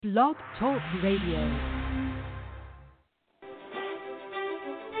Blog Talk Radio.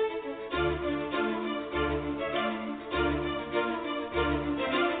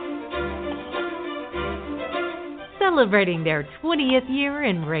 Celebrating their 20th year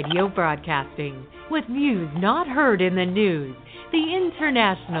in radio broadcasting with views not heard in the news, the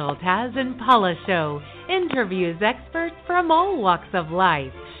International Taz and Paula Show interviews experts from all walks of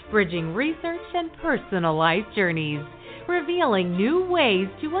life, bridging research and personal life journeys, revealing new ways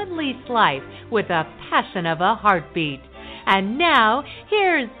to unleash life with the passion of a heartbeat. And now,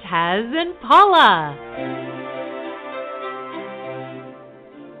 here's Taz and Paula.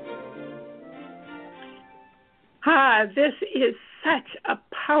 This is such a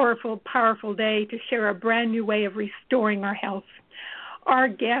powerful, powerful day to share a brand new way of restoring our health. Our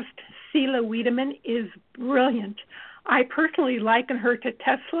guest, Sela Weidemann, is brilliant. I personally liken her to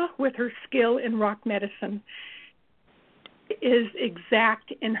Tesla with her skill in rock medicine. Is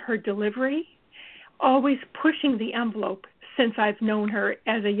exact in her delivery, always pushing the envelope since I've known her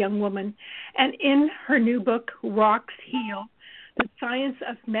as a young woman. And in her new book, Rocks Heal, The Science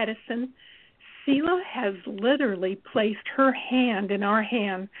of Medicine, Sela has literally placed her hand in our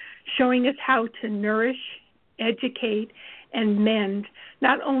hand, showing us how to nourish, educate, and mend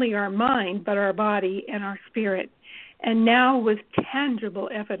not only our mind, but our body and our spirit. And now with tangible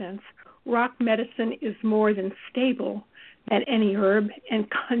evidence, rock medicine is more than stable than any herb and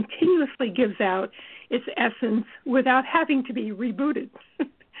continuously gives out its essence without having to be rebooted.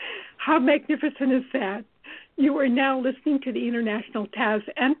 How magnificent is that? You are now listening to the International Taz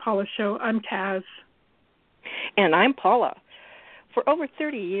and Paula Show. I'm Taz. And I'm Paula. For over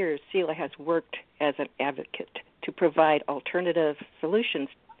 30 years, Sela has worked as an advocate to provide alternative solutions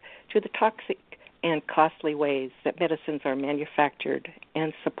to the toxic and costly ways that medicines are manufactured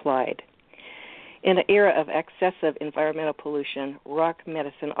and supplied. In an era of excessive environmental pollution, rock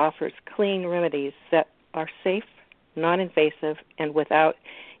medicine offers clean remedies that are safe, non-invasive, and without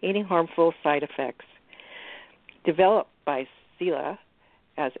any harmful side effects. Developed by Sela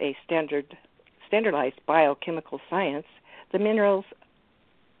as a standardized biochemical science, the minerals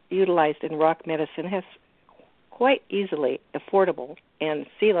utilized in rock medicine has quite easily affordable, and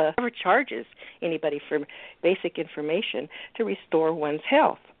Sela never charges anybody for basic information to restore one's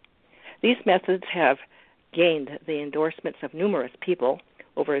health. These methods have gained the endorsements of numerous people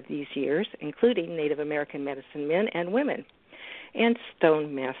over these years, including Native American medicine men and women and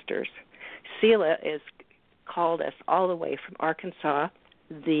stone masters. Sela is called us all the way from Arkansas,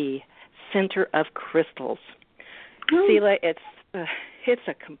 the center of crystals. Sela, it's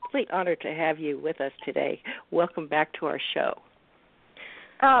a complete honor to have you with us today. Welcome back to our show.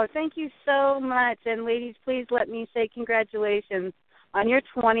 Oh, thank you so much. And ladies, please let me say congratulations on your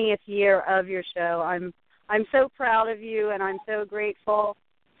 20th year of your show. I'm so proud of you, and I'm so grateful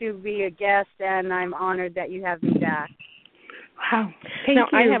to be a guest, and I'm honored that you have me back. Wow. Thank you.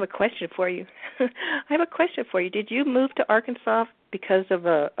 I have a question for you. Did you move to Arkansas because of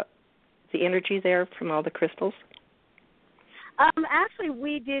the energy there from all the crystals? Actually,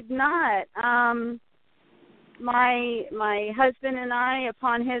 we did not. My husband and I,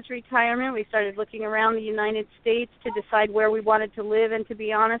 upon his retirement, we started looking around the United States to decide where we wanted to live. And to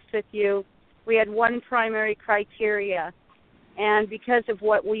be honest with you, we had one primary criteria. And because of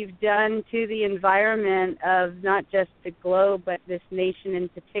what we've done to the environment of not just the globe, but this nation in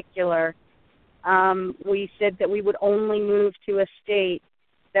particular, we said that we would only move to a state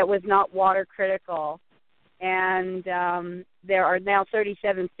that was not water critical. And there are now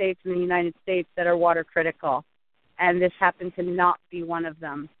 37 states in the United States that are water critical, and this happened to not be one of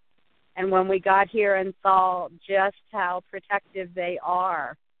them. And when we got here and saw just how protective they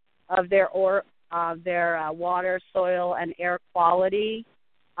are of their water, soil, and air quality,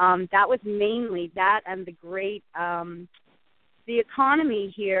 that was mainly that, and the great the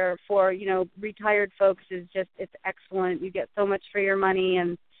economy here for retired folks is just, it's excellent. You get so much for your money,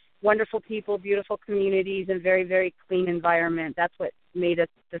 and wonderful people, beautiful communities, and very, very clean environment. That's what made us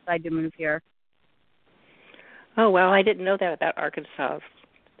decide to move here. Oh, well, I didn't know that about Arkansas.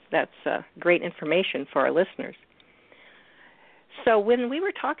 That's great information for our listeners. So when we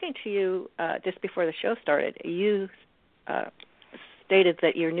were talking to you just before the show started, you stated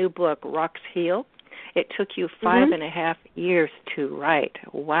that your new book, Rocks Heal, it took you 5.5 years to write.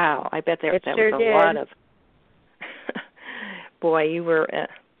 Wow, I bet that was a lot of... Boy, you were...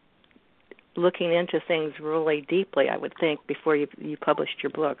 looking into things really deeply, I would think, before you published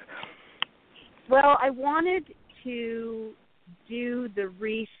your book. Well, I wanted to do the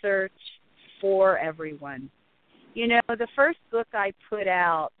research for everyone. The first book I put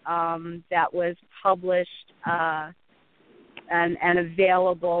out that was published and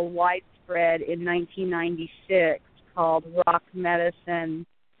available widespread in 1996 called Rock Medicine,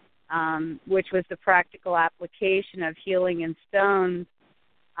 which was the practical application of healing in stones.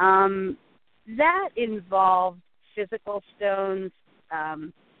 That involved physical stones,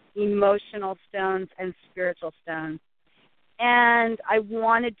 emotional stones, and spiritual stones. And I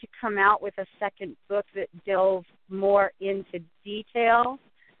wanted to come out with a second book that delved more into detail,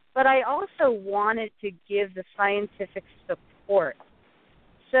 but I also wanted to give the scientific support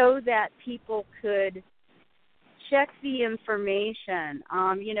so that people could check the information.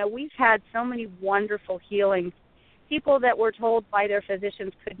 We've had so many wonderful healings, people that were told by their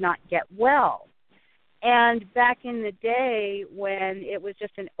physicians could not get well. And back in the day when it was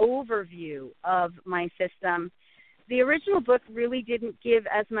just an overview of my system, the original book really didn't give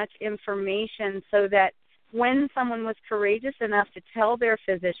as much information, so that when someone was courageous enough to tell their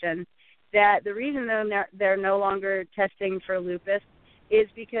physician that the reason they're no longer testing for lupus is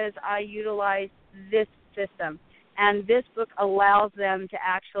because I utilize this system. And this book allows them to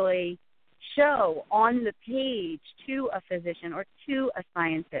actually show on the page to a physician or to a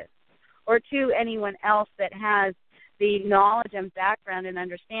scientist or to anyone else that has the knowledge and background and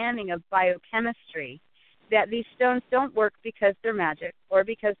understanding of biochemistry that these stones don't work because they're magic or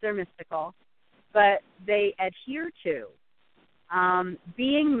because they're mystical, but they adhere to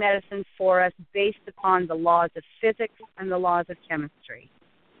being medicine for us based upon the laws of physics and the laws of chemistry.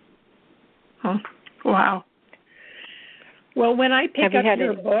 Oh, wow. Well, when I pick up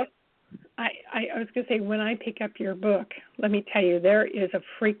your book, I was going to say, when I pick up your book, let me tell you, there is a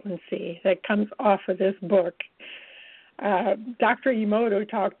frequency that comes off of this book. Dr. Emoto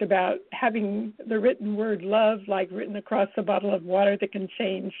talked about having the written word love like written across a bottle of water that can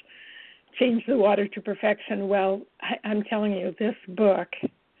change the water to perfection. Well, I'm telling you, this book,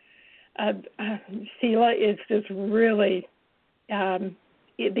 Sela, is just really,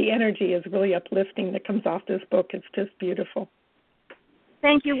 the energy is really uplifting that comes off this book. It's just beautiful.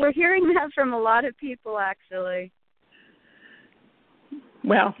 Thank you. We're hearing that from a lot of people, actually.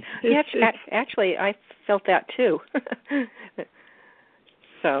 Well, actually, I felt that too.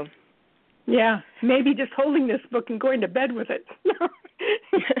 So, yeah, maybe just holding this book and going to bed with it.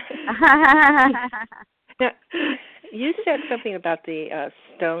 Now, you said something about the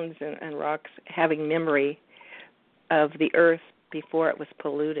stones and rocks having memory of the earth before it was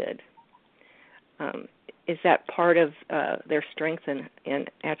polluted. Is that part of their strength in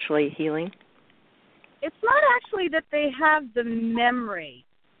actually healing? It's not actually that they have the memory.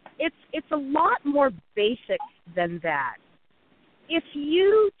 It's a lot more basic than that. If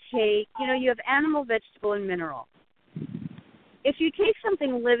you take, you have animal, vegetable, and mineral. If you take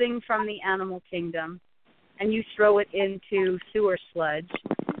something living from the animal kingdom and you throw it into sewer sludge,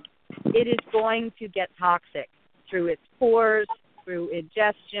 it is going to get toxic through its pores, through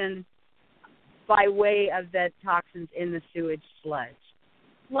ingestion, by way of the toxins in the sewage sludge.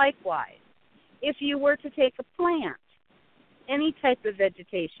 Likewise, if you were to take a plant, any type of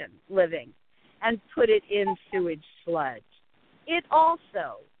vegetation living, and put it in sewage sludge, it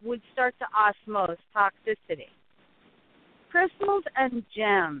also would start to osmose toxicity. Crystals and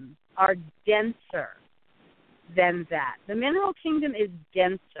gems are denser than that. The mineral kingdom is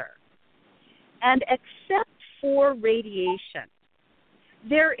denser. And except for radiation,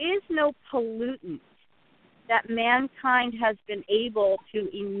 there is no pollutant that mankind has been able to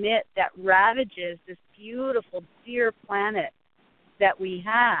emit that ravages this beautiful, dear planet that we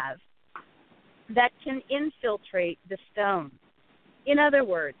have that can infiltrate the stone. In other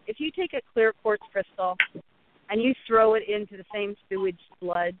words, if you take a clear quartz crystal and you throw it into the same sewage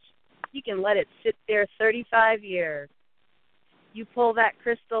sludge, you can let it sit there 35 years. You pull that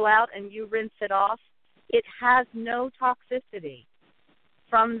crystal out and you rinse it off, it has no toxicity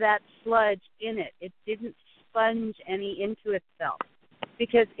from that sludge in it. It didn't sponge any into itself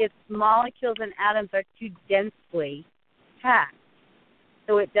because its molecules and atoms are too densely packed,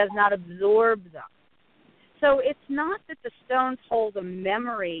 so it does not absorb them. So it's not that the stones hold a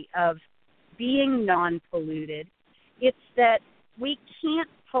memory of being non-polluted. It's that we can't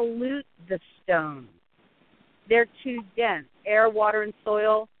pollute the stones. They're too dense. Air, water, and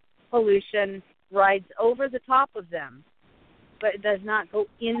soil pollution rides over the top of them, but it does not go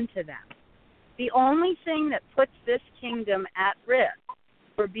into them. The only thing that puts this kingdom at risk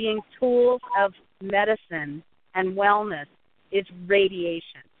for being tools of medicine and wellness is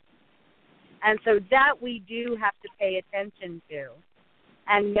radiation. And so that we do have to pay attention to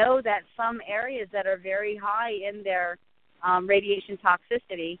and know that some areas that are very high in their radiation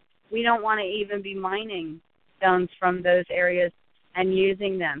toxicity, we don't want to even be mining stones from those areas and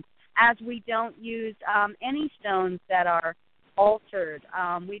using them, as we don't use any stones that are altered.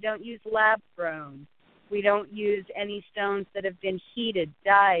 We don't use lab-grown. We don't use any stones that have been heated,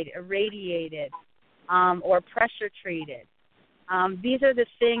 dyed, irradiated, or pressure-treated. These are the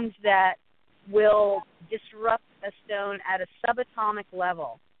things that will disrupt a stone at a subatomic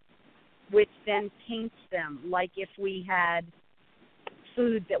level, which then taints them, like if we had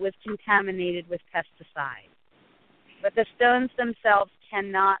food that was contaminated with pesticides. But the stones themselves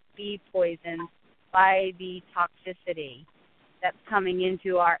cannot be poisoned by the toxicity that's coming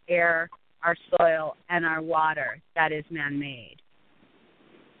into our air, our soil, and our water that is man-made.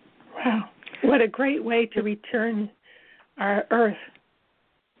 Wow. What a great way to return our earth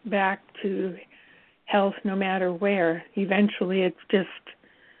back to health no matter where. Eventually it's just...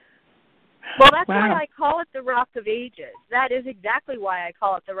 Well, that's wow. why I call it the Rock of Ages. That is exactly why I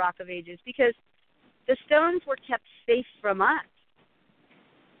call it the Rock of Ages, because the stones were kept safe from us.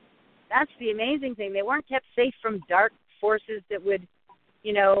 That's the amazing thing. They weren't kept safe from dark forces that would,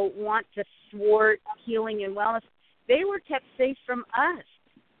 want to thwart healing and wellness. They were kept safe from us.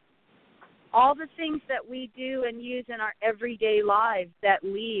 All the things that we do and use in our everyday lives that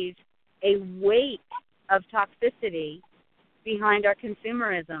leave a weight of toxicity behind our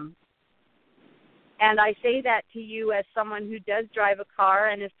consumerism. And I say that to you as someone who does drive a car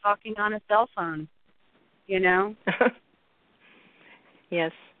and is talking on a cell phone,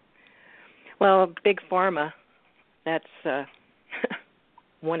 Yes. Well, Big Pharma, that's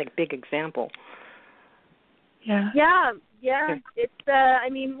one big example. Yeah. Yeah. It's,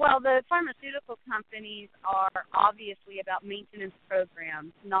 the pharmaceutical companies are obviously about maintenance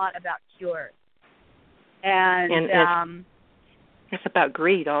programs, not about cures. And it's about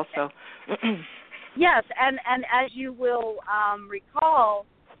greed also. Yes, and as you will recall,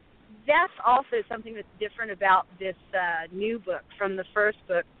 that's also something that's different about this new book from the first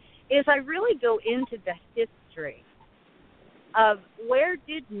book, is I really go into the history of where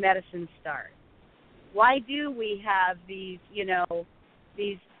did medicine start? Why do we have these,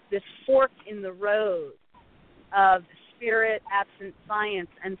 this fork in the road of spirit absent science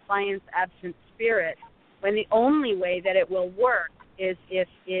and science absent spirit, when the only way that it will work is if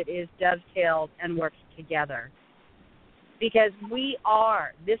it is dovetailed and works together? Because we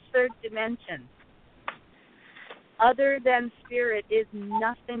are, this third dimension, other than spirit, is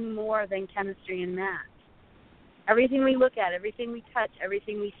nothing more than chemistry and math. Everything we look at, everything we touch,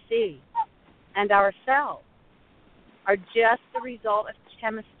 everything we see, and ourselves are just the result of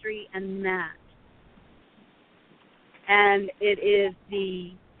chemistry and math. And it is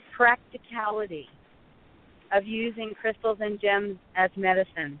the practicality of using crystals and gems as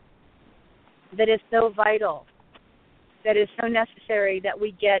medicine that is so vital, that is so necessary that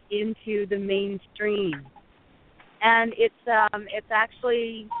we get into the mainstream. And it's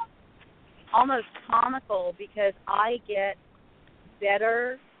actually almost comical because I get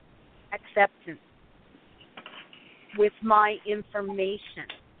better acceptance with my information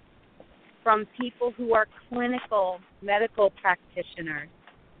from people who are clinical medical practitioners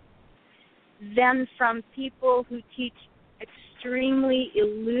than from people who teach extremely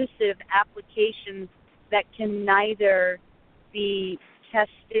elusive applications that can neither be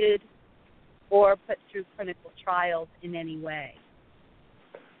tested or put through clinical trials in any way.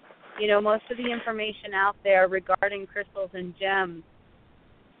 Most of the information out there regarding crystals and gems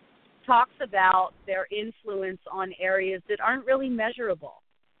talks about their influence on areas that aren't really measurable.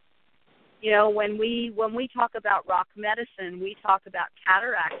 When we talk about rock medicine, we talk about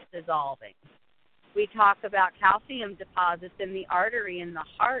cataracts dissolving. We talk about calcium deposits in the artery in the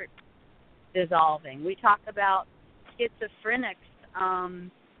heart dissolving. We talk about schizophrenics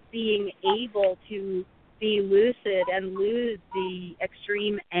being able to be lucid and lose the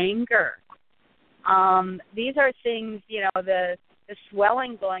extreme anger. These are things, the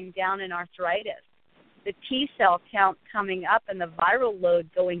swelling going down in arthritis, the T-cell count coming up and the viral load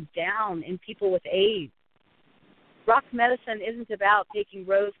going down in people with AIDS. Rock medicine isn't about taking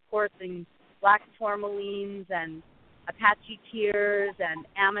rose quartz and black tourmalines and Apache tears and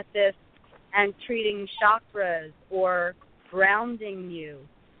amethyst and treating chakras or grounding you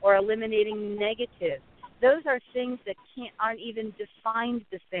or eliminating negatives. Those are things that aren't even defined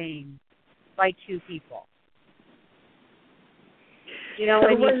the same by two people.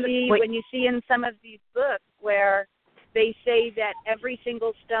 When you see in some of these books where they say that every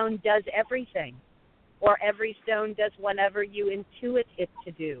single stone does everything, or every stone does whatever you intuit it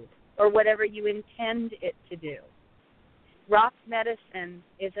to do, or whatever you intend it to do. Rock medicine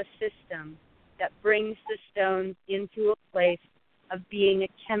is a system that brings the stones into a place of being a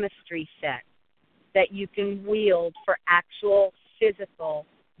chemistry set that you can wield for actual physical,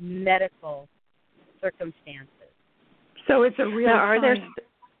 medical circumstances. So it's a real now, science.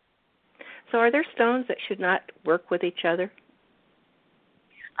 Are there stones that should not work with each other?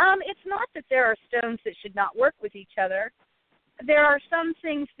 It's not that there are stones that should not work with each other. There are some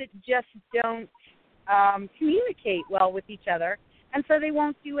things that just don't communicate well with each other, and so they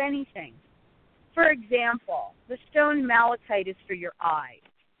won't do anything. For example, the stone malachite is for your eyes.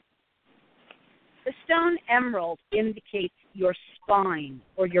 The stone emerald indicates your spine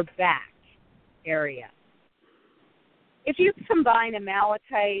or your back area. If you combine a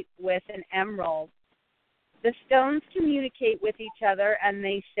malachite with an emerald, the stones communicate with each other and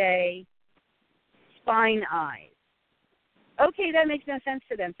they say spine eyes. Okay, that makes no sense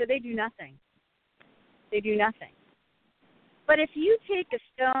to them, so they do nothing. They do nothing. But if you take a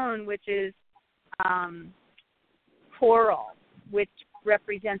stone which is coral, which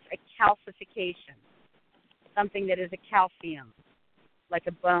represents a calcification, something that is a calcium, like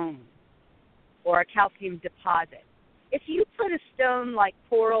a bone, or a calcium deposit. If you put a stone like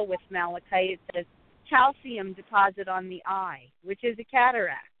coral with malachite, it says calcium deposit on the eye, which is a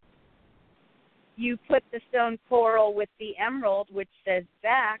cataract. You put the stone coral with the emerald, which says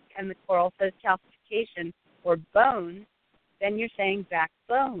back, and the coral says calcification or bone, then you're saying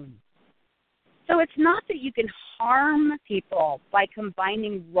backbone. So it's not that you can harm people by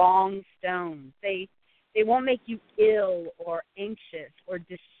combining wrong stones. They won't make you ill or anxious or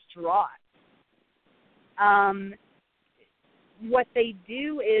distraught. What they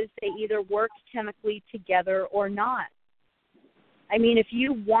do is they either work chemically together or not. I mean, if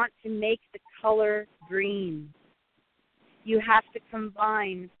you want to make the color green, you have to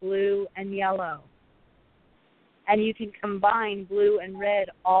combine blue and yellow. And you can combine blue and red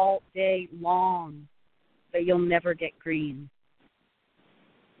all day long, but you'll never get green,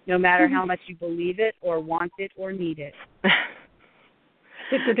 no matter how much you believe it or want it or need it.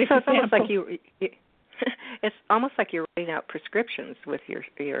 It's almost like you're writing out prescriptions with your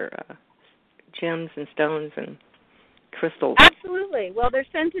gems and stones and crystals. Absolutely. Well, they're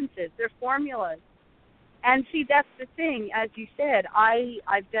sentences. They're formulas. And see, that's the thing. As you said,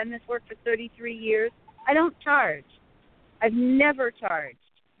 I've done this work for 33 years. I don't charge. I've never charged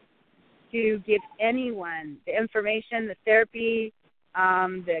to give anyone the information, the therapy,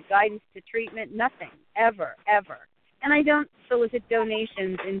 the guidance to treatment, nothing, ever. And I don't solicit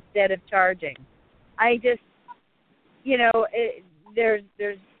donations instead of charging. I just, there's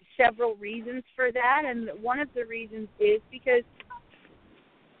several reasons for that, and one of the reasons is because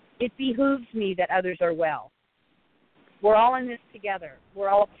it behooves me that others are well. We're all in this together. We're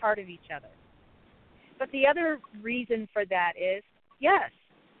all a part of each other. But the other reason for that is, yes,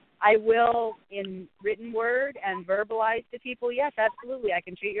 I will, in written word and verbalize to people, yes, absolutely, I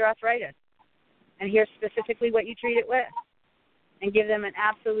can treat your arthritis. And here's specifically what you treat it with. And give them an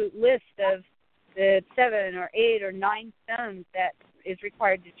absolute list of the 7 or 8 or 9 stones that is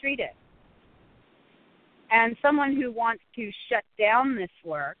required to treat it. And someone who wants to shut down this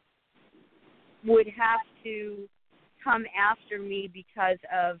work would have to come after me because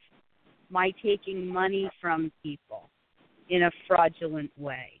of my taking money from people in a fraudulent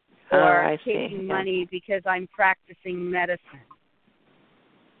way, or taking money because I'm practicing medicine.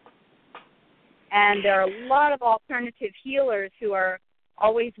 And there are a lot of alternative healers who are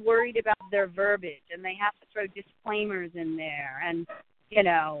always worried about their verbiage, and they have to throw disclaimers in there. And,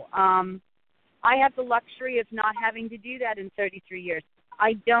 I have the luxury of not having to do that in 33 years.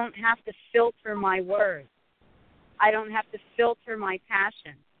 I don't have to filter my words. I don't have to filter my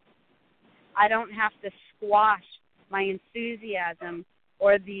passion. I don't have to squash my enthusiasm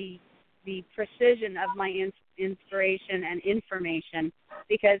or the precision of my inspiration and information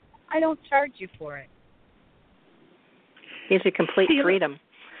because I don't charge you for it. Gives you complete freedom.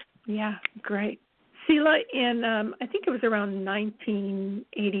 Yeah, great. Sela, in I think it was around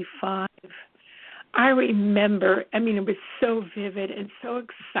 1985, I remember, it was so vivid and so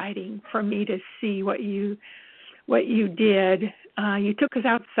exciting for me to see what you did. You took us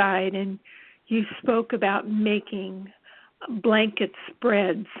outside and you spoke about making blanket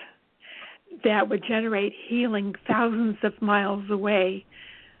spreads that would generate healing thousands of miles away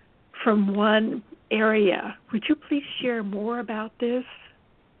from one area. Would you please share more about this?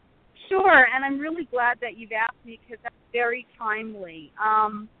 Sure, and I'm really glad that you've asked me because that's very timely.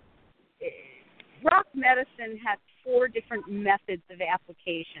 Rock medicine has 4 different methods of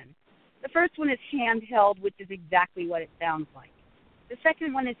application. The first one is handheld, which is exactly what it sounds like. The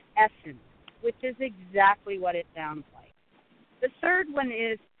second one is essence, which is exactly what it sounds like. The third one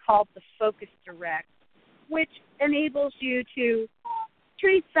is called the focus direct, which enables you to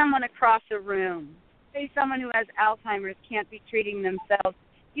treat someone across a room. Say someone who has Alzheimer's can't be treating themselves.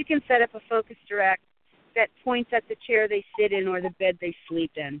 You can set up a focus direct that points at the chair they sit in or the bed they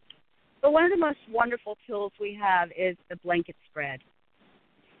sleep in. But one of the most wonderful tools we have is the blanket spread.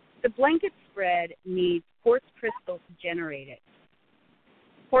 The blanket spread needs quartz crystal to generate it.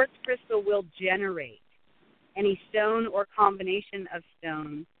 Quartz crystal will generate any stone or combination of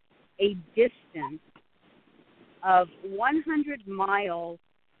stones a distance of 100 miles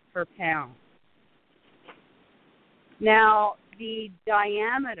per pound. Now, the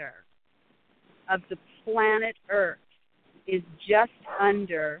diameter of the planet Earth is just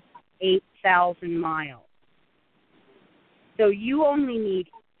under 8,000 miles. So you only need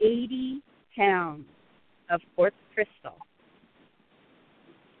 80 pounds of quartz crystal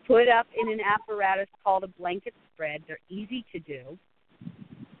put up in an apparatus called a blanket spread. They're easy to do.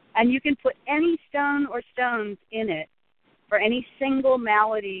 And you can put any stone or stones in it for any single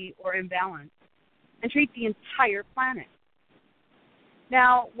malady or imbalance and treat the entire planet.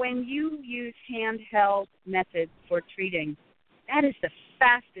 Now, when you use handheld methods for treating, that is the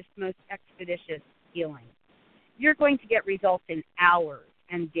fastest, most expeditious healing. You're going to get results in hours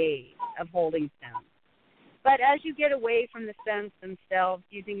and days of holding stones. But as you get away from the stones themselves,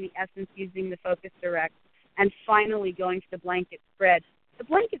 using the essence, using the focus direct, and finally going to the blanket spread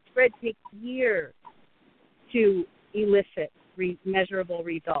takes years to elicit measurable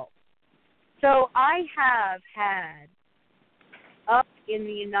results. So I have had up in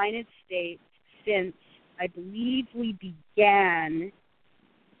the United States since I believe we began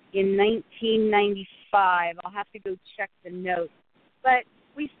in 1995. I'll have to go check the notes. But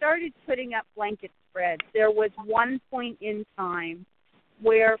we started putting up blanket spreads. There was one point in time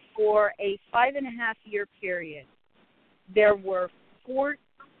where for a 5.5-year period, there were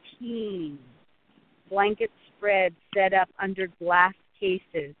 14 blanket spreads set up under glass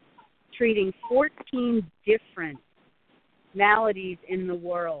cases, treating 14 different maladies in the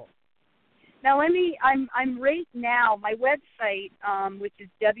world. Now I'm right now, my website, which is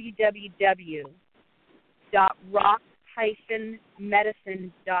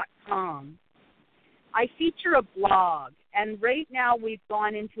www.rock-medicine.com, I feature a blog, and right now we've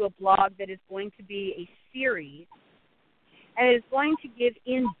gone into a blog that is going to be a series, and it is going to give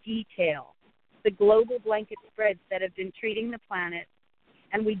in detail the global blanket spreads that have been treating the planet,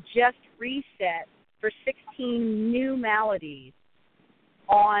 and we just reset for 16 new maladies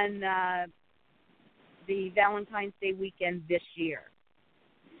on the Valentine's Day weekend this year.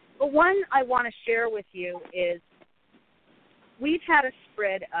 But one I want to share with you is we've had a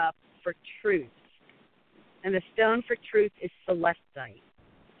spread up for truth, and the stone for truth is celestite.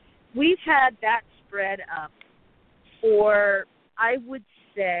 We've had that spread up for, I would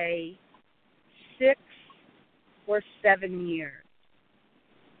say, 6 or 7 years.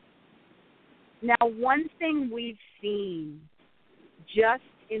 Now, one thing we've seen just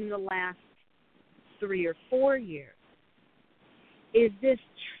in the last 3 or 4 years is this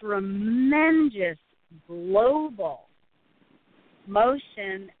tremendous global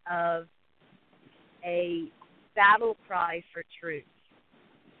motion of a battle cry for truth.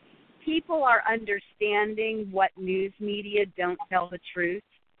 People are understanding what news media don't tell the truth.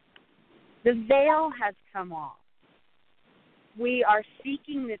 The veil has come off. We are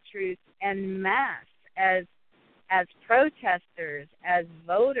seeking the truth en masse as protesters, as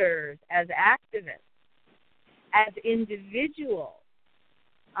voters, as activists, as individuals.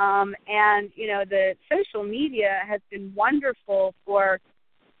 And, the social media has been wonderful for,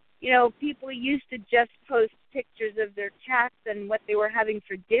 people who used to just post pictures of their cats and what they were having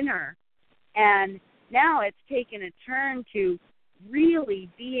for dinner. And now it's taken a turn to really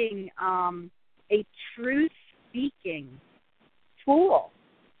being a truth-speaking tool.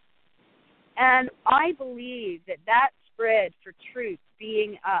 And I believe that spread for truth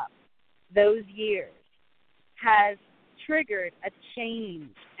being up those years has triggered a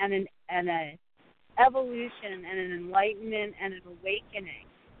change and an evolution and an enlightenment and an awakening.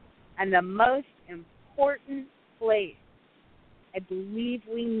 And the most important place I believe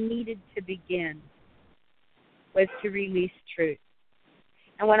we needed to begin was to release truth.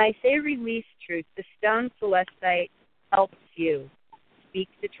 And when I say release truth, the stone celestite helps you speak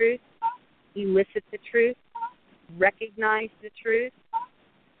the truth, elicit the truth, recognize the truth,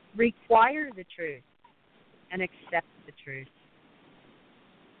 require the truth, and accept the truth.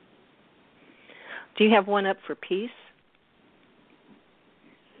 Do you have one up for peace?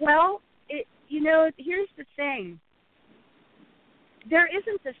 Well, here's the thing. There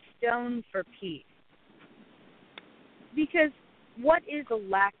isn't a stone for peace. Because what is a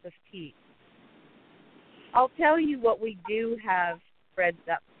lack of peace? I'll tell you what we do have spreads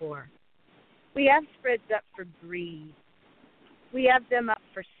up for. We have spreads up for greed. We have them up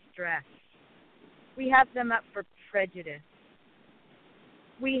for stress. We have them up for prejudice.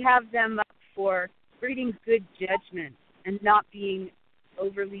 We have them up for breeding good judgment and not being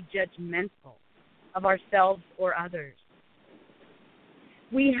overly judgmental of ourselves or others.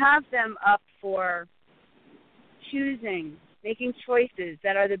 We have them up for choosing, making choices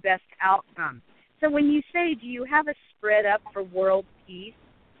that are the best outcome. So when you say, do you have a spread up for world peace?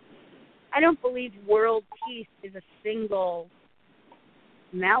 I don't believe world peace is a single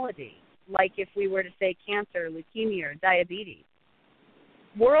malady, like if we were to say cancer, leukemia, or diabetes.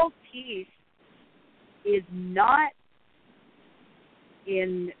 World peace has not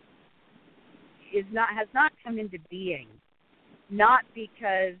come into being, not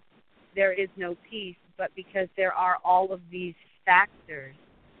because there is no peace, but because there are all of these factors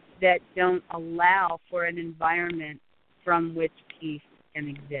that don't allow for an environment from which peace can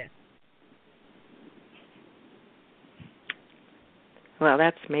exist. Well,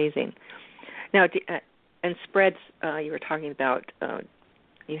 that's amazing. Now, and spreads, you were talking about,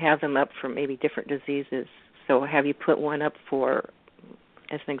 you have them up for maybe different diseases. So have you put one up for,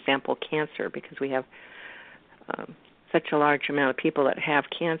 as an example, cancer? Because we have such a large amount of people that have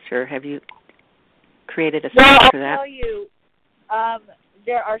cancer. Have you created a spread for that? I'll tell you,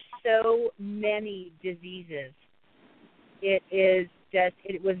 there are so many diseases. It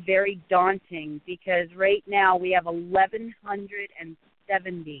was very daunting because right now we have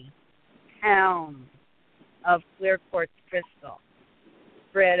 1,170 pounds of clear quartz crystal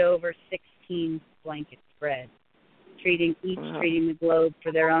spread over 16 blanket spreads, treating the globe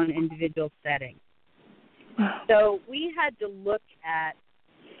for their own individual setting. So we had to look at,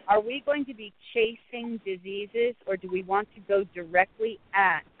 are we going to be chasing diseases, or do we want to go directly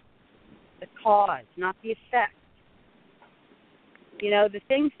at the cause, not the effect? You know, the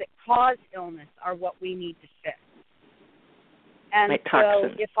things that cause illness are what we need to fix. And like so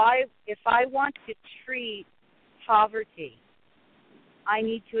toxins. if I want to treat poverty, I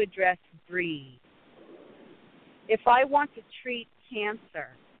need to address greed. If I want to treat cancer,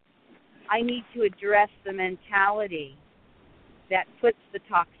 I need to address the mentality that puts the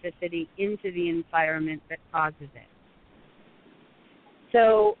toxicity into the environment that causes it.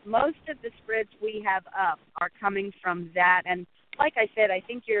 So most of the spreads we have up are coming from that. And like I said, I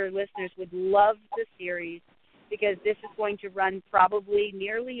think your listeners would love the series because this is going to run probably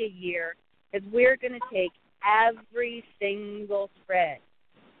nearly a year, because we're going to take every single spread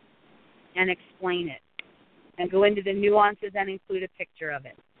and explain it and go into the nuances and include a picture of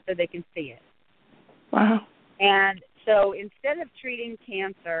it so they can see it. Wow. And so instead of treating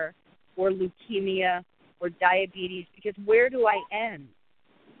cancer or leukemia or diabetes, because where do I end?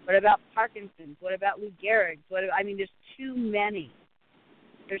 What about Parkinson's? What about Lou Gehrig's? There's too many.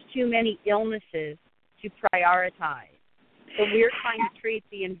 There's too many illnesses to prioritize. So we're trying to treat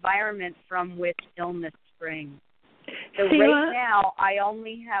the environment from which illness springs. So right now, I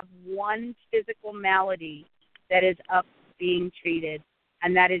only have one physical malady that is up being treated,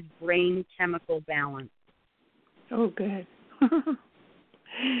 and that is brain chemical balance. Oh, good.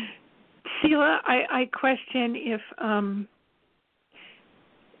 Sela, I question if,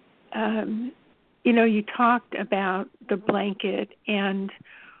 you talked about the blanket, and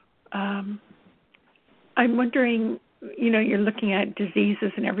I'm wondering, you're looking at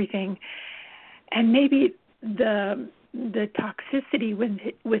diseases and everything, and maybe the toxicity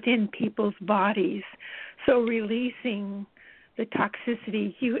within people's bodies. So releasing the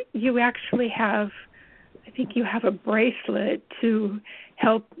toxicity, you actually have, I think you have a bracelet to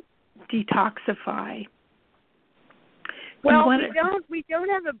help detoxify. Well, we don't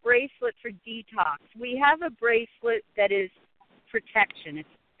have a bracelet for detox. We have a bracelet that is protection. It's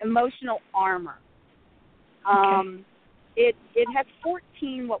emotional armor. Okay. It has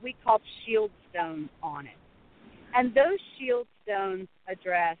 14 what we call shield stones on it. And those shield stones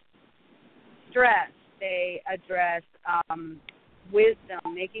address stress. They address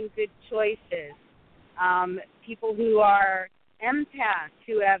wisdom, making good choices. People who are empaths,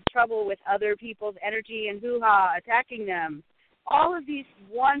 who have trouble with other people's energy and hoo-ha attacking them. All of these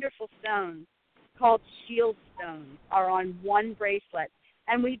wonderful stones called shield stones are on one bracelet.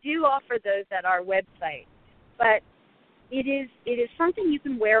 And we do offer those at our website. But it is something you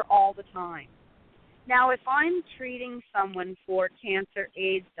can wear all the time. Now, if I'm treating someone for cancer,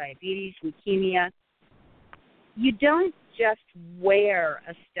 AIDS, diabetes, leukemia, you don't just wear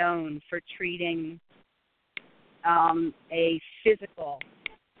a stone for treating a physical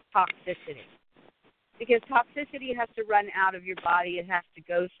toxicity. Because toxicity has to run out of your body. It has to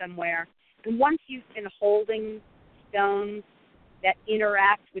go somewhere. And once you've been holding stones that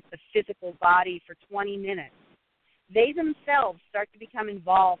interact with the physical body for 20 minutes, they themselves start to become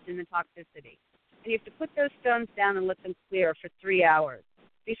involved in the toxicity. And you have to put those stones down and let them clear for 3 hours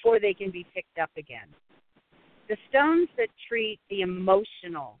before they can be picked up again. The stones that treat the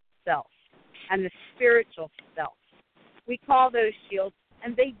emotional self and the spiritual self, we call those shields,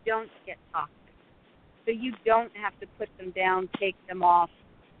 and they don't get toxic. So you don't have to put them down, take them off,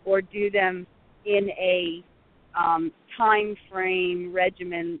 or do them in a time frame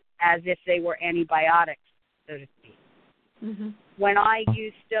regimen as if they were antibiotics, so to speak. Mm-hmm. When I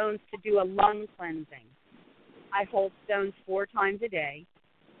use stones to do a lung cleansing, I hold stones 4 times a day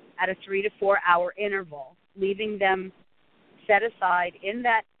at a 3 to 4 hour interval, leaving them set aside in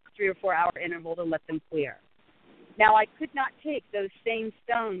that 3 or 4 hour interval to let them clear. Now, I could not take those same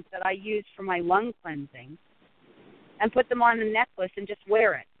stones that I use for my lung cleansing and put them on a necklace and just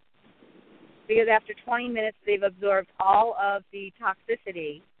wear it, because after 20 minutes, they've absorbed all of the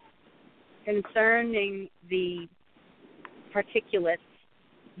toxicity concerning the particulates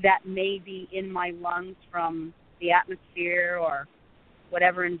that may be in my lungs from the atmosphere or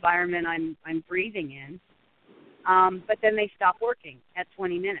whatever environment I'm breathing in. But then they stop working at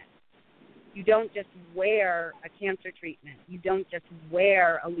 20 minutes. You don't just wear a cancer treatment. You don't just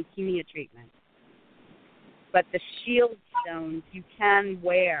wear a leukemia treatment. But the shield stones you can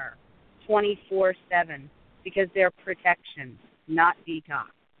wear 24/7 because they're protection, not detox.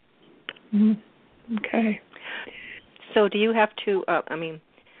 Mm-hmm. Okay. So do you have to,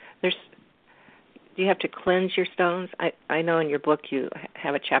 do you have to cleanse your stones? I know in your book you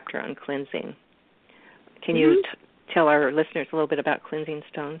have a chapter on cleansing. Can you tell our listeners a little bit about cleansing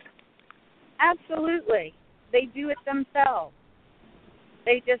stones? Absolutely. They do it themselves.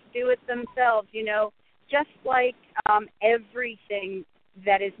 They just do it themselves, just like everything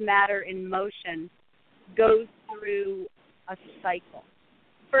that is matter in motion goes through a cycle.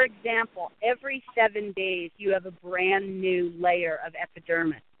 For example, every 7 days you have a brand new layer of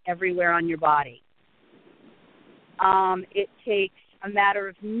epidermis everywhere on your body. It takes a matter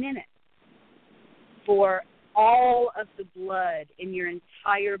of minutes for all of the blood in your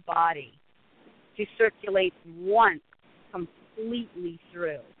entire body to circulate once completely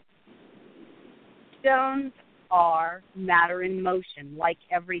through. Stones are matter in motion, like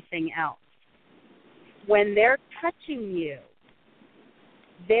everything else. When they're touching you,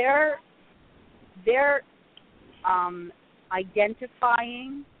 they're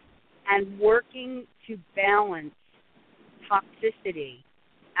identifying and working to balance toxicity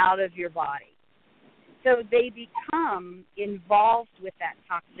out of your body. So they become involved with that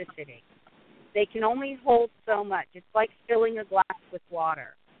toxicity. They can only hold so much. It's like filling a glass with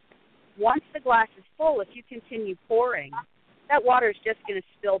water. Once the glass is full, if you continue pouring, that water is just going to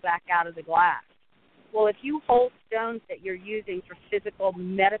spill back out of the glass. Well, if you hold stones that you're using for physical,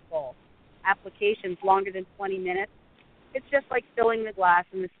 medical applications longer than 20 minutes, it's just like filling the glass,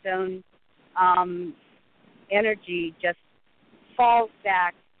 and the stone energy just falls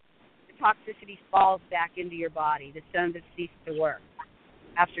back. The toxicity falls back into your body. The stones have ceased to work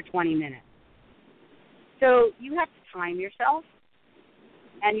after 20 minutes. So you have to time yourself,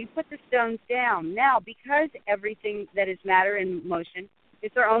 and you put the stones down. Now, because everything that is matter in motion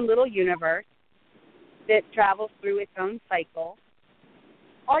is their own little universe that travels through its own cycle,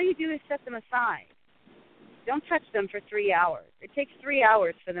 all you do is set them aside. Don't touch them for 3 hours. It takes 3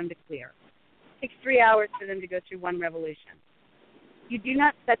 hours for them to clear. It takes 3 hours for them to go through one revolution. You do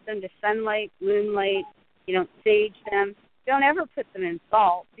not set them to sunlight, moonlight. You don't sage them. Don't ever put them in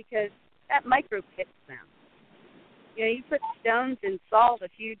salt, because that micro-pits them. You put stones in salt.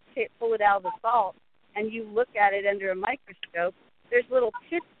 If you pull it out of the salt and you look at it under a microscope, there's little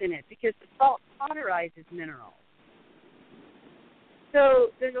pits in it because the salt cauterizes minerals. So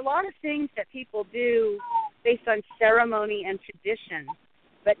there's a lot of things that people do based on ceremony and tradition,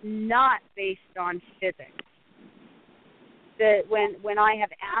 but not based on physics. When I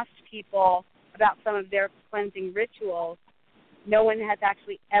have asked people about some of their cleansing rituals, no one has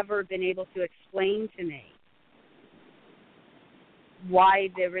actually ever been able to explain to me why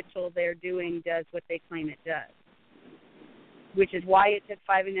the ritual they're doing does what they claim it does, which is why it took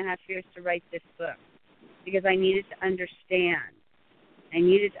 5.5 years to write this book, because I needed to understand. I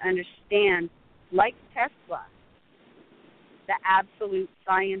needed to understand, like Tesla, the absolute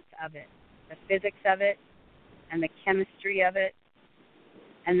science of it, the physics of it, and the chemistry of it,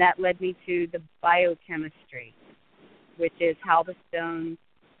 and that led me to the biochemistry, which is how the stones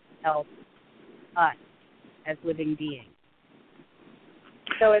help us as living beings.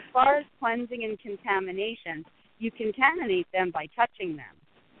 So as far as cleansing and contamination, you contaminate them by touching them.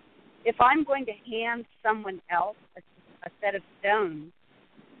 If I'm going to hand someone else a set of stones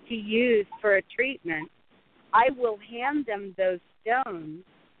to use for a treatment, I will hand them those stones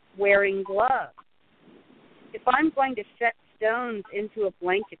wearing gloves. If I'm going to set stones into a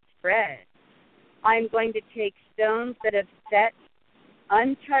blanket spread, I'm going to take stones that have set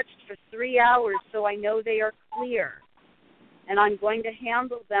untouched for 3 hours so I know they are clear. And I'm going to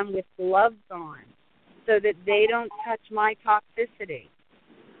handle them with gloves on so that they don't touch my toxicity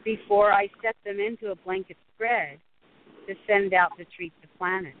before I set them into a blanket spread to send out to treat the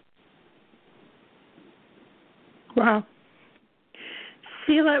planet. Wow.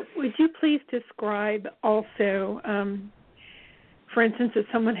 Sela, would you please describe also, for instance, if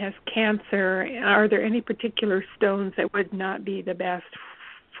someone has cancer, are there any particular stones that would not be the best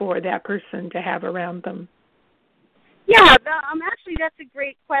for that person to have around them? Yeah, actually that's a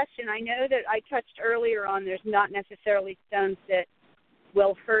great question. I know that I touched earlier on there's not necessarily stones that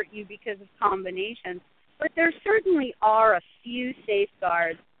will hurt you because of combinations, but there certainly are a few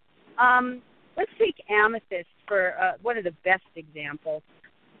safeguards. Let's take amethyst for one of the best examples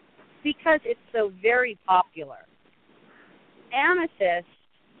because it's so very popular. Amethyst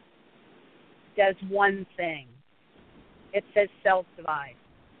does one thing. It says cells divide.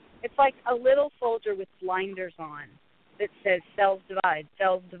 It's like a little soldier with blinders on that says cells divide,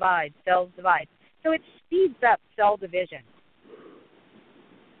 cells divide, cells divide. So it speeds up cell division.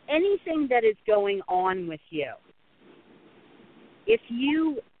 Anything that is going on with you, if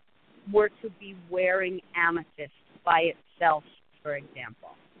you were to be wearing amethyst by itself, for example,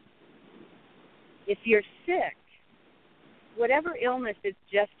 if you're sick, whatever illness is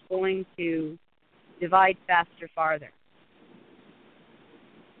just going to divide faster, farther.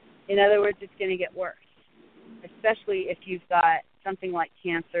 In other words, it's going to get worse, especially if you've got something like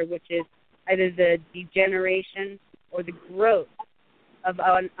cancer, which is either the degeneration or the growth of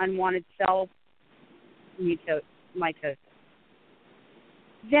unwanted cell mitosis.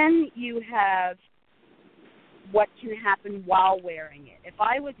 Then you have what can happen while wearing it. If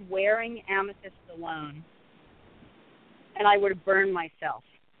I was wearing amethyst alone and I were to burn myself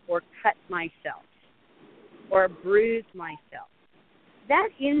or cut myself or bruise myself, that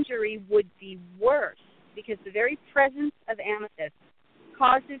injury would be worse because the very presence of amethyst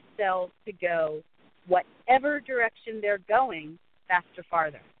causes cells to go whatever direction they're going faster,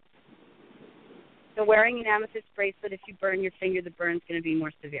 farther. So wearing an amethyst bracelet, if you burn your finger, the burn's going to be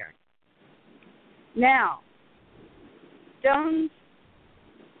more severe. Now, stones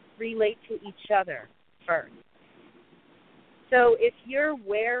relate to each other first. So if you're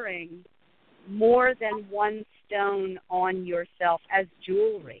wearing more than one stone on yourself as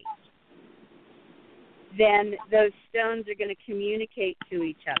jewelry, then those stones are going to communicate to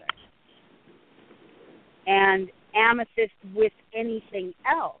each other. And amethyst with anything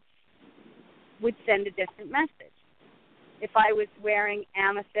else would send a different message. If I was wearing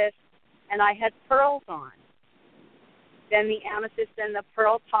amethyst and I had pearls on, then the amethyst and the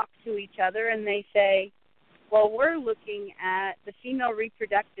pearl talk to each other and they say, well, we're looking at the female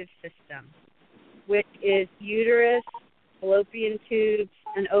reproductive system, which is uterus, fallopian tubes,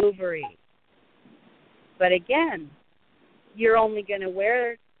 and ovaries. But again, you're only going to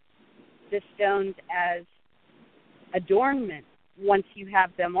wear the stones as adornment once you have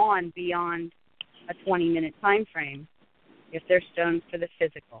them on beyond a 20-minute time frame if they're stones for the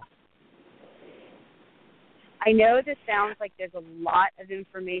physical. I know this sounds like there's a lot of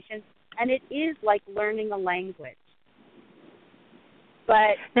information, and it is like learning a language.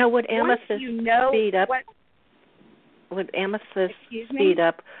 But now, would amethyst speed up? Would amethyst speed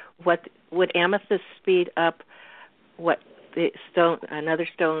up what? Would amethyst speed up what the stone, another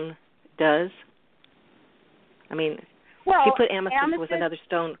stone, does? I mean, if you put amethyst with another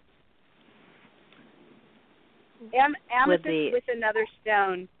stone. Amethyst with another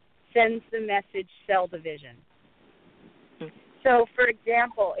stone sends the message cell division. So, for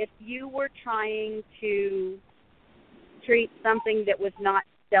example, if you were trying to treat something that was not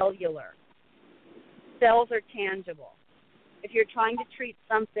cellular, cells are tangible. If you're trying to treat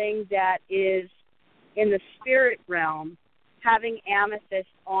something that is in the spirit realm, having amethyst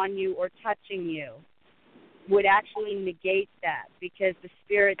on you or touching you would actually negate that because the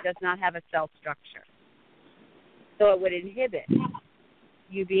spirit does not have a cell structure. So it would inhibit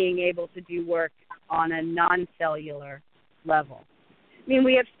you being able to do work on a non-cellular level. I mean,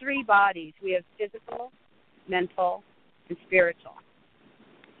 we have three bodies. We have physical, mental, and spiritual.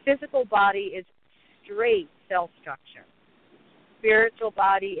 Physical body is straight cell structure. Spiritual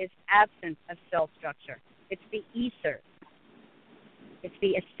body is absence of cell structure. It's the ether. It's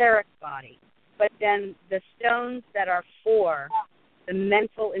the etheric body. But then the stones that are for the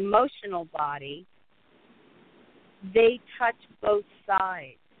mental, emotional body, they touch both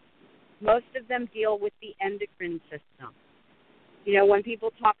sides. Most of them deal with the endocrine system. You know, when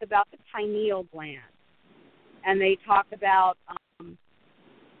people talk about the pineal gland, and they talk about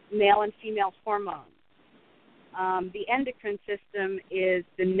male and female hormones. The endocrine system is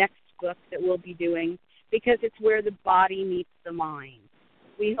the next book that we'll be doing because it's where the body meets the mind.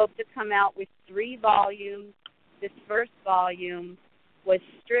 We hope to come out with 3 volumes. This first volume was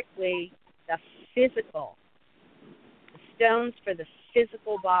strictly the physical, the stones for the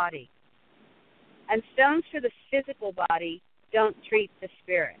physical body. And stones for the physical body don't treat the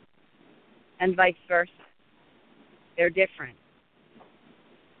spirit, and vice versa. They're different.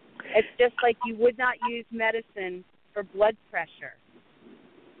 It's just like you would not use medicine for blood pressure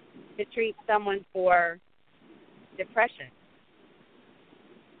to treat someone for depression.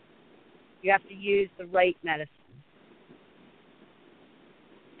 You have to use the right medicine.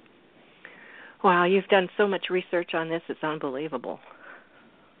 Wow, you've done so much research on this, it's unbelievable.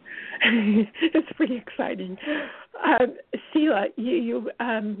 It's pretty exciting. Sela,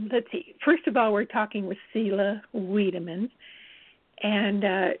 let's see. First of all, we're talking with Sela Weidemann,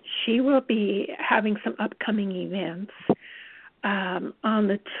 and she will be having some upcoming events. On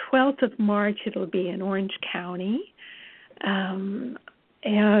the 12th of March, it'll be in Orange County.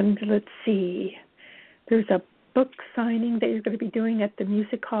 And let's see, there's a book signing that you're going to be doing at the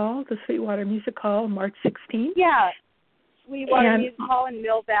Music Hall, the Sweetwater Music Hall, March 16th. Yeah, Sweetwater Music Hall in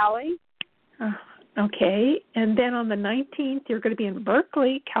Mill Valley. Okay, and then on the 19th, you're going to be in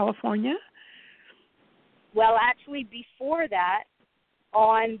Berkeley, California. Well, actually, before that,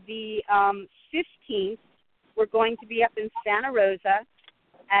 on the 15th, we're going to be up in Santa Rosa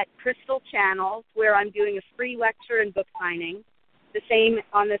at Crystal Channels, where I'm doing a free lecture and book signing. The same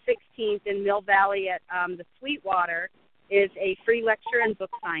on the 16th in Mill Valley at the Sweetwater is a free lecture and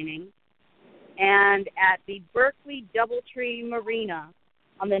book signing. And at the Berkeley Doubletree Marina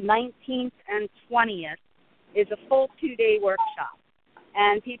on the 19th and 20th is a full 2-day workshop.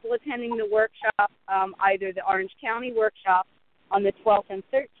 And people attending the workshop, either the Orange County workshop on the 12th and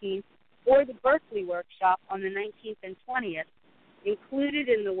 13th or the Berkeley workshop on the 19th and 20th, included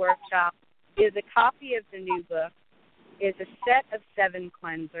in the workshop is a copy of the new book, is a set of 7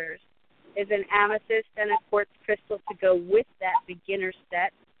 cleansers, is an amethyst and a quartz crystal to go with that beginner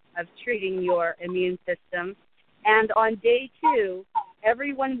set of treating your immune system. And on day 2,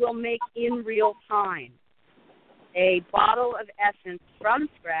 everyone will make in real time a bottle of essence from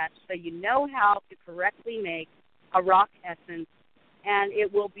scratch so you know how to correctly make a rock essence, and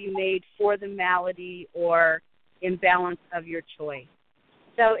it will be made for the malady or imbalance of your choice.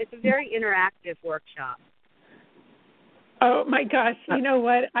 So it's a very interactive workshop. Oh my gosh! You know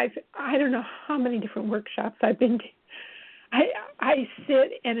what? I don't know how many different workshops I've been to. I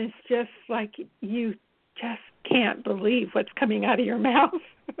sit and it's just like you just can't believe what's coming out of your mouth.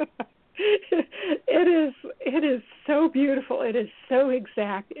 It is so beautiful. It is so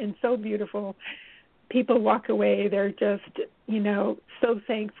exact and so beautiful. People walk away. They're just so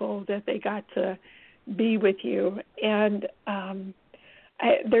thankful that they got to be with you. And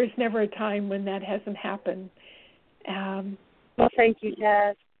there's never a time when that hasn't happened. Well, thank you,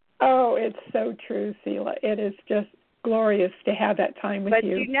 Taz. Oh, it's so true, Sela. It is just glorious to have that time with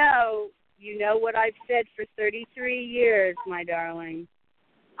you. But you know what I've said for 33 years, my darling.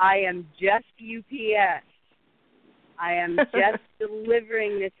 I am just UPS. I am just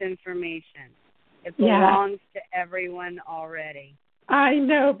delivering this information. It belongs to everyone already. I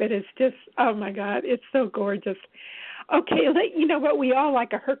know, but it's just, oh my God, it's so gorgeous. Okay, you know what? We all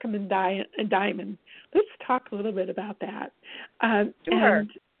like a Herkimer diamond. Let's talk a little bit about that. Sure.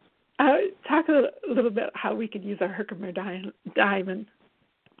 And talk a little bit how we could use our Herkimer diamond.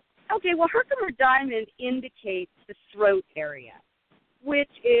 Okay, well, Herkimer diamond indicates the throat area, which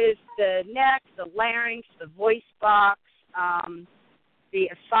is the neck, the larynx, the voice box, the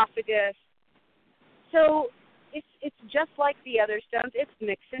esophagus. So it's just like the other stones. It's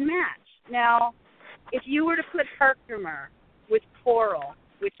mix and match. Now, if you were to put Herkimer with coral,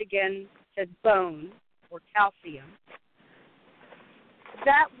 which again says bone or calcium,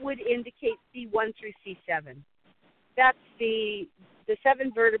 that would indicate C1 through C7. That's the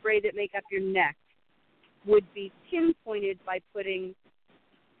 7 vertebrae that make up your neck would be pinpointed by putting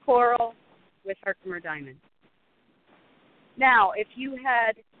coral with Herkimer diamond. Now, if you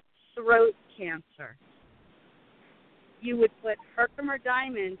had throat cancer, you would put Herkimer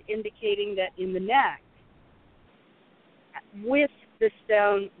diamond indicating that in the neck with the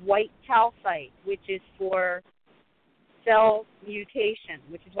stone white calcite, which is for cell mutation,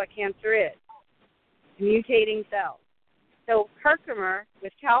 which is what cancer is, mutating cells. So Herkimer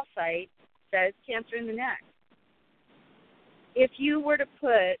with calcite says cancer in the neck. If you were to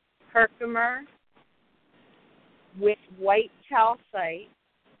put Herkimer with white calcite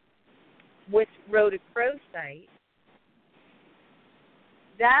with rhodochrosite,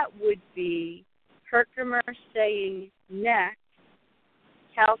 that would be Herkimer saying neck,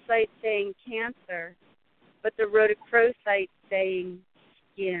 calcite saying cancer, but the rhodochrosite saying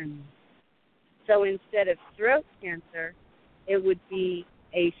skin. So instead of throat cancer, it would be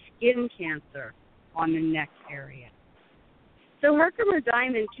a skin cancer on the neck area. So Herkimer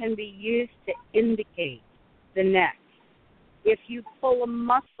diamond can be used to indicate the neck. If you pull a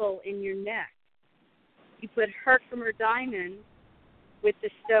muscle in your neck, you put Herkimer diamond with the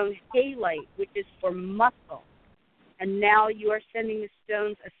stone halite, which is for muscle, and now you are sending the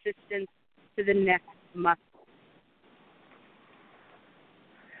stone's assistance to the neck muscle.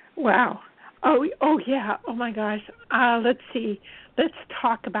 Wow. Oh yeah. Oh my gosh. Let's see. Let's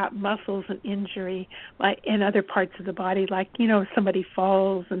talk about muscles and injury, like in other parts of the body, like somebody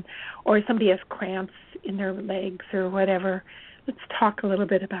falls or somebody has cramps in their legs or whatever. Let's talk a little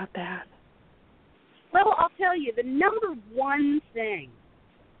bit about that. Well, I'll tell you, the number one thing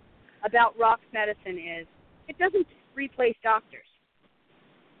about rock medicine is it doesn't replace doctors.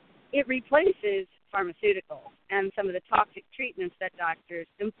 It replaces pharmaceuticals and some of the toxic treatments that doctors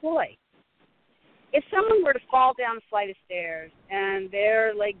employ. If someone were to fall down a flight of stairs and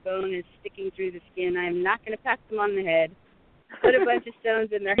their leg bone is sticking through the skin, I'm not going to pat them on the head, put a bunch of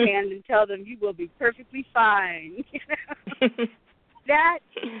stones in their hand, and tell them you will be perfectly fine. That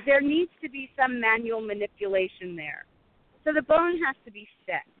there needs to be some manual manipulation there. So the bone has to be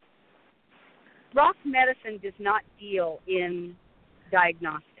set. Rock medicine does not deal in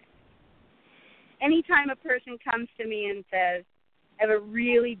diagnostics. Anytime a person comes to me and says, I have a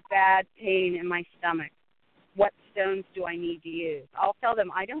really bad pain in my stomach, what stones do I need to use? I'll tell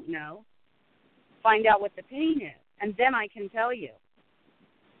them, I don't know. Find out what the pain is, and then I can tell you.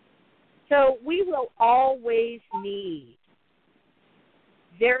 So we will always need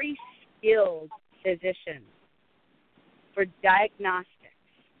very skilled physicians for diagnostics.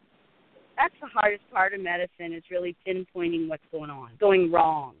 That's the hardest part of medicine, is really pinpointing what's going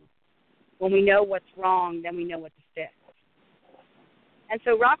wrong. When we know what's wrong, then we know what to fix. And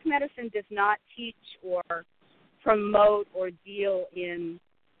so rock medicine does not teach or promote or deal in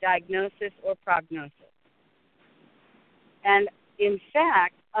diagnosis or prognosis. And in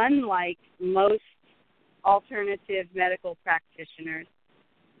fact, unlike most alternative medical practitioners,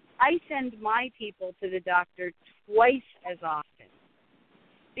 I send my people to the doctor twice as often.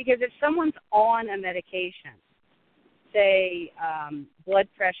 Because if someone's on a medication, say blood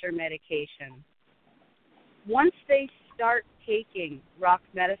pressure medication, once they start taking rock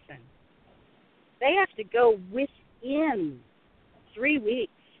medicine, they have to go within 3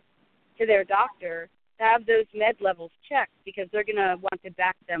 weeks to their doctor to have those med levels checked, because they're going to want to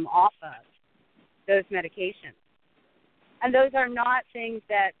back them off of those medications. And those are not things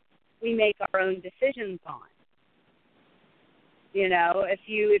that we make our own decisions on. If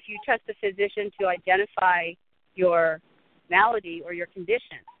you trust a physician to identify your malady or your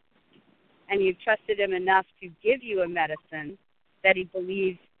condition, and you've trusted him enough to give you a medicine that he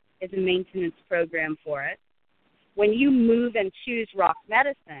believes is a maintenance program for it, when you move and choose rock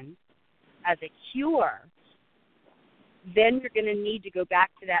medicine as a cure, then you're going to need to go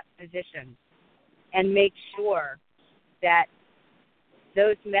back to that physician and make sure that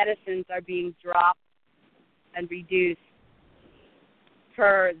those medicines are being dropped and reduced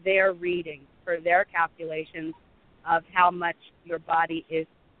per their reading, per their calculations of how much your body is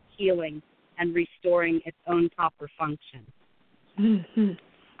healing and restoring its own proper function. Mm-hmm.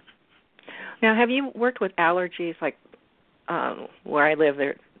 Now, have you worked with allergies? Like where I live,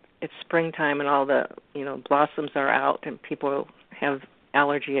 it's springtime and all the blossoms are out and people have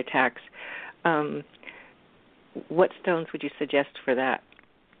allergy attacks. What stones would you suggest for that?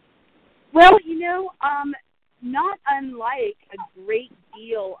 Well, not unlike a great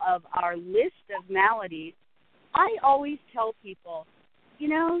deal of our list of maladies, I always tell people,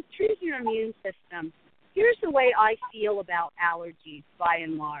 choose your immune system. Here's the way I feel about allergies by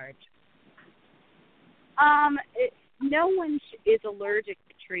and large. No one is allergic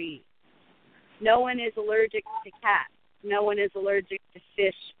to trees. No one is allergic to cats. No one is allergic to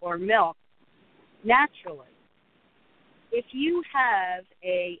fish or milk naturally. If you have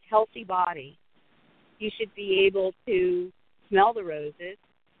a healthy body, you should be able to smell the roses.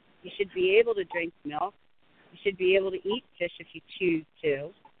 You should be able to drink milk. You should be able to eat fish if you choose to.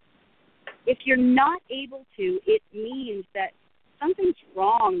 If you're not able to, it means that something's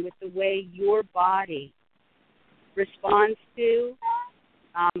wrong with the way your body responds to,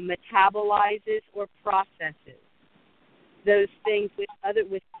 metabolizes, or processes those things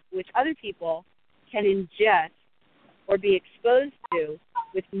which other people can ingest or be exposed to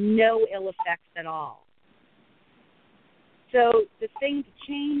with no ill effects at all. So the thing to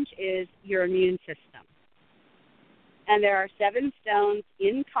change is your immune system. And there are 7 stones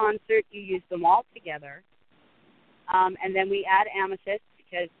in concert. You use them all together. And then we add amethyst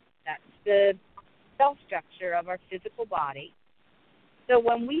because that's the cell structure of our physical body. So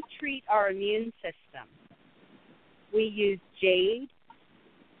when we treat our immune system, we use jade,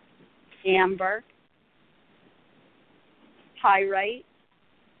 amber, pyrite,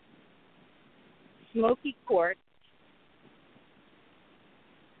 smoky quartz,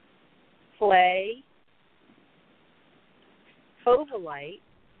 clay, covalite,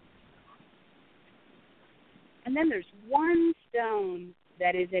 and then there's one stone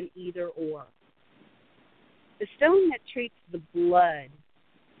that is an either-or. The stone that treats the blood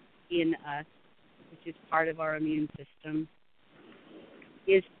in us, which is part of our immune system,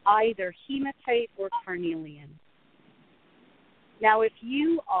 is either hematite or carnelian. Now, if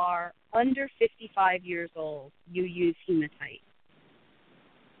you are under 55 years old, you use hematite.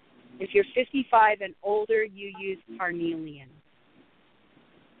 If you're 55 and older, you use carnelian.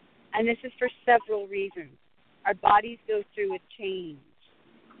 And this is for several reasons. Our bodies go through a change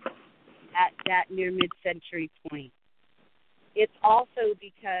at that near mid-century point. It's also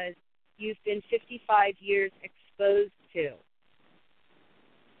because you've been 55 years exposed to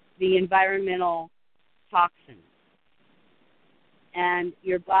the environmental toxins, and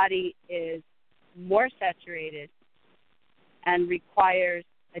your body is more saturated and requires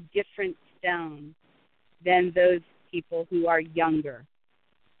a different stone than those people who are younger.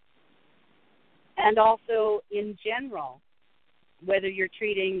 And also, in general, whether you're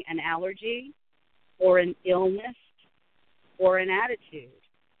treating an allergy or an illness or an attitude,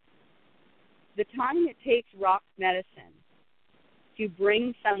 the time it takes rock medicine to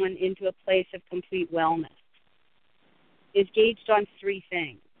bring someone into a place of complete wellness is gauged on 3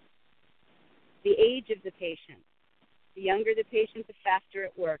 things. The age of the patient. The younger the patient, the faster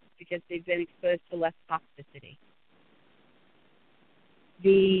it works because they've been exposed to less toxicity.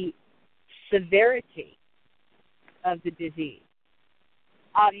 The severity of the disease.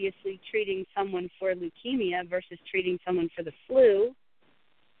 Obviously, treating someone for leukemia versus treating someone for the flu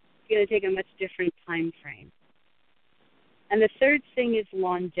is going to take a much different time frame. And the third thing is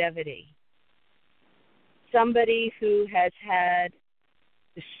longevity. Somebody who has had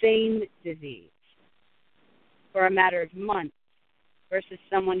the same disease for a matter of months versus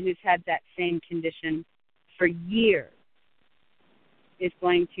someone who's had that same condition for years is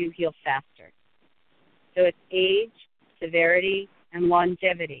going to heal faster. So it's age, severity, and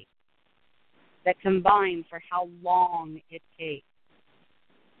longevity that combine for how long it takes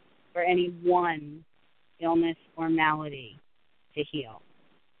for any one illness or malady to heal.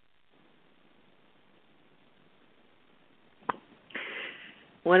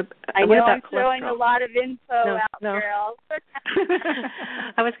 I know I'm throwing a lot of info out, girls.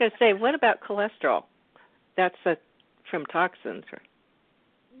 I was going to say, what about cholesterol? That's from toxins.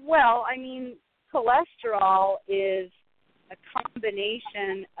 Well, I mean, cholesterol is a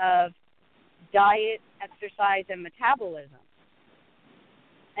combination of diet, exercise, and metabolism.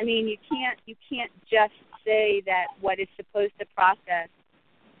 I mean, you can't just say that what is supposed to process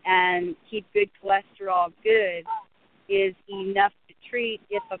and keep good cholesterol good is enough to treat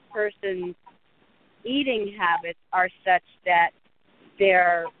if a person's eating habits are such that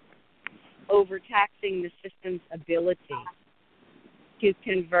they're overtaxing the system's ability to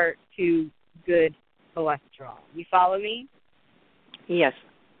convert to good cholesterol. You follow me? Yes.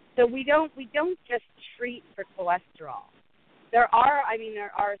 So we don't just treat for cholesterol. There are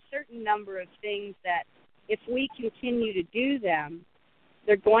a certain number of things that if we continue to do them,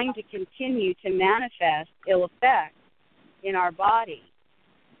 they're going to continue to manifest ill effects in our body.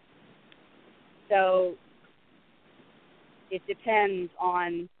 So it depends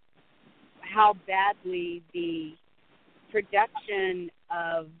on how badly the production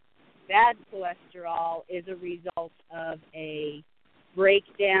of bad cholesterol is a result of a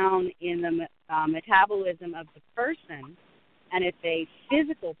breakdown in the metabolism of the person, and it's a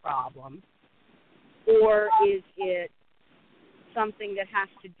physical problem, or is it something that has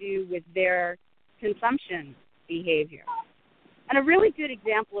to do with their consumption behavior? And a really good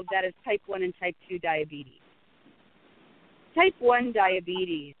example of that is type 1 and type 2 diabetes. Type 1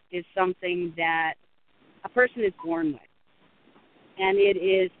 diabetes is something that a person is born with, and it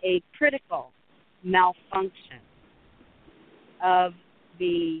is a critical malfunction of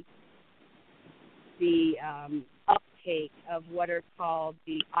the uptake of what are called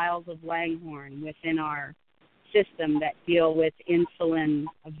the Isles of Langhorne within our system that deal with insulin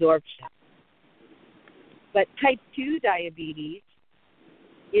absorption. But type 2 diabetes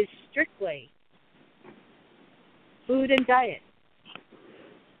is strictly food and diet.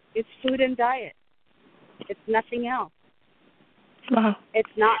 It's food and diet. It's nothing else. Wow.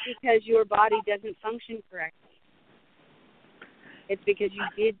 It's not because your body doesn't function correctly. It's because you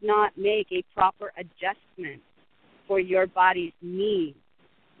did not make a proper adjustment for your body's needs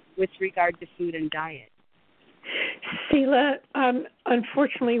with regard to food and diet. Sela,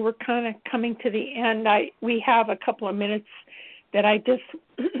 unfortunately, we're kind of coming to the end. We have a couple of minutes that I just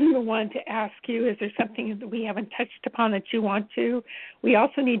wanted to ask you. Is there something that we haven't touched upon that you want to? We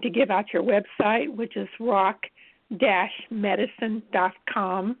also need to give out your website, which is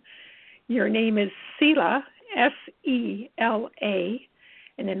rock-medicine.com. Your name is Sela, S-E-L-A,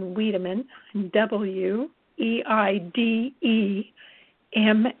 and then Weidemann, W-E-I-D-E-M-A-N-N.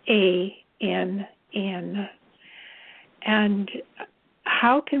 And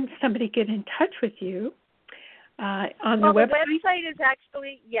how can somebody get in touch with you on the website? The website is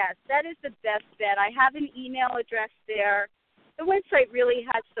actually, yes, that is the best bet. I have an email address there. The website really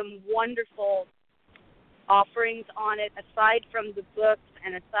has some wonderful offerings on it, aside from the books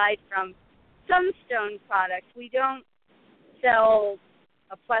and aside from some stone products. We don't sell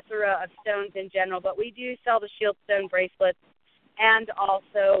a plethora of stones in general, but we do sell the shield stone bracelets and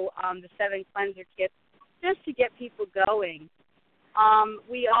also the 7 cleanser kits, just to get people going.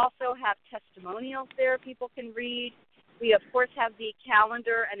 We also have testimonials there people can read. We, of course, have the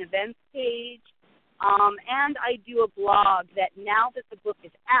calendar and events page. And I do a blog that now that the book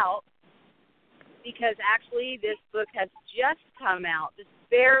is out, because actually this book has just come out, just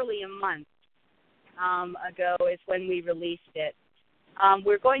barely a month ago is when we released it.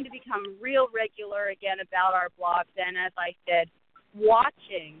 We're going to become real regular again about our blogs, and as I said,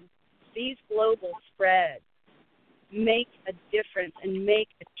 watching these global spreads make a difference and make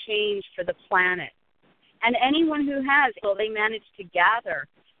a change for the planet. And anyone who has, well, they manage to gather.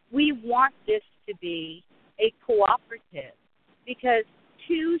 We want this to be a cooperative, because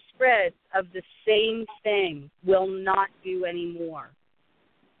 2 spreads of the same thing will not do any more.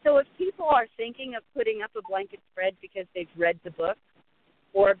 So if people are thinking of putting up a blanket spread because they've read the book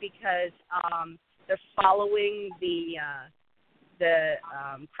or because they're following the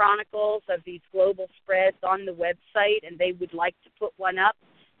chronicles of these global spreads on the website and they would like to put one up,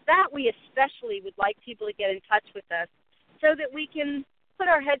 that we especially would like people to get in touch with us so that we can put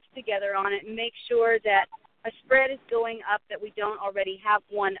our heads together on it and make sure that a spread is going up that we don't already have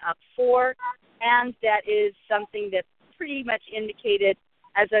one up for, and that is something that's pretty much indicated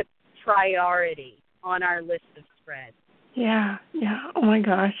as a priority on our list of spreads. Yeah. Oh, my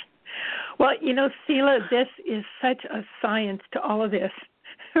gosh. Well, Sela, this is such a science to all of this.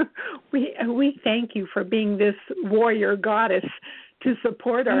 We thank you for being this warrior goddess to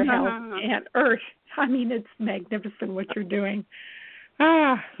support our health and Earth. I mean, it's magnificent what you're doing.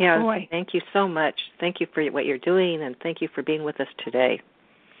 Boy. Thank you so much. Thank you for what you're doing, and thank you for being with us today.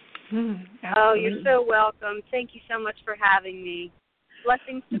 Oh, you're so welcome. Thank you so much for having me.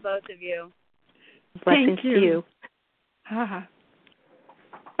 Blessings to both of you. Blessings to you.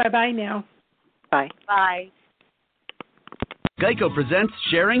 Bye-bye now. Bye. Bye. Geico presents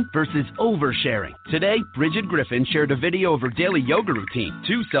sharing versus oversharing. Today, Bridget Griffin shared a video of her daily yoga routine,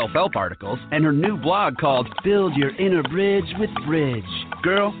 2 self-help articles, and her new blog called Build Your Inner Bridge with Bridge.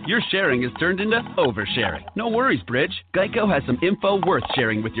 Girl, your sharing has turned into oversharing. No worries, Bridge. Geico has some info worth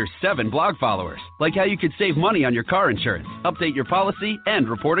sharing with your 7 blog followers, like how you could save money on your car insurance, update your policy, and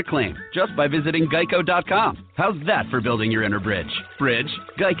report a claim just by visiting geico.com. How's that for building your inner bridge? Bridge,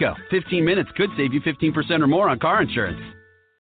 Geico. 15 minutes could save you 15% or more on car insurance.